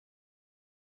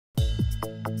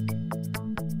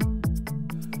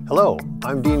Hello,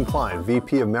 I'm Dean Klein,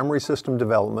 VP of Memory System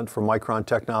Development for Micron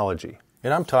Technology.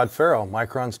 And I'm Todd Farrell,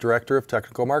 Micron's Director of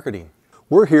Technical Marketing.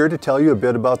 We're here to tell you a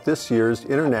bit about this year's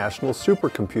International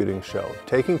Supercomputing Show,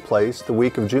 taking place the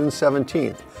week of June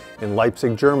 17th in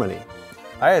Leipzig, Germany.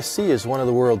 ISC is one of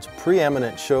the world's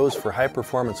preeminent shows for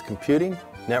high-performance computing,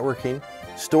 networking,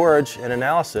 storage, and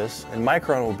analysis, and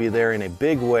Micron will be there in a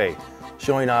big way,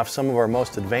 showing off some of our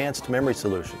most advanced memory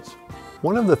solutions.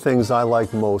 One of the things I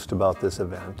like most about this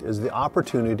event is the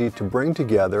opportunity to bring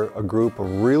together a group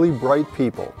of really bright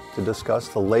people to discuss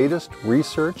the latest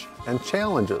research and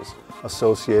challenges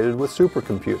associated with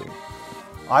supercomputing.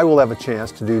 I will have a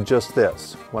chance to do just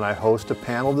this when I host a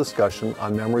panel discussion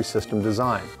on memory system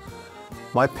design.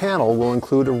 My panel will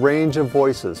include a range of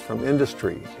voices from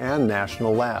industry and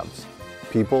national labs.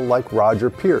 People like Roger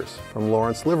Pierce from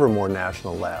Lawrence Livermore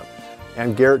National Lab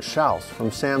and Garrett Schaus from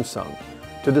Samsung,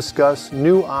 to discuss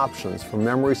new options for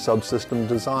memory subsystem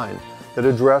design that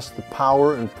address the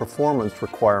power and performance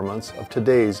requirements of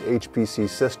today's HPC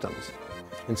systems.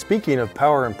 And speaking of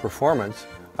power and performance,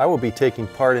 I will be taking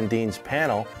part in Dean's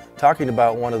panel talking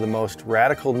about one of the most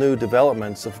radical new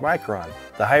developments of Micron,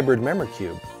 the hybrid memory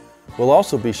cube. We'll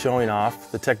also be showing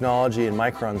off the technology in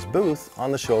Micron's booth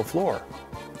on the show floor.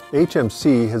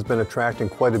 HMC has been attracting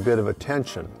quite a bit of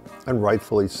attention, and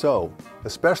rightfully so,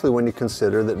 especially when you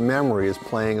consider that memory is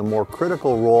playing a more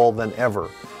critical role than ever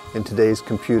in today's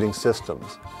computing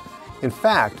systems. In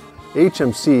fact,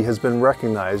 HMC has been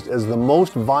recognized as the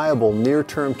most viable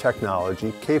near-term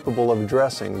technology capable of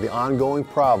addressing the ongoing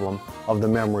problem of the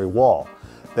memory wall.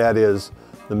 That is,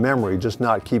 the memory just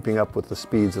not keeping up with the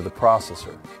speeds of the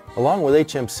processor. Along with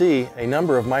HMC, a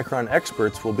number of Micron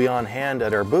experts will be on hand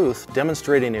at our booth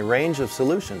demonstrating a range of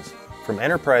solutions, from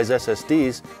enterprise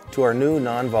SSDs to our new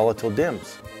non-volatile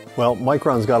DIMMs. Well,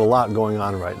 Micron's got a lot going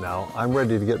on right now. I'm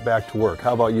ready to get back to work.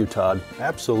 How about you, Todd?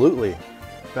 Absolutely.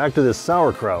 Back to this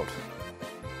sauerkraut.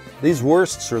 These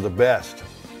wursts are the best.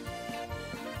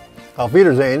 Auf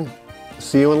Wiedersehen.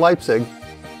 See you in Leipzig.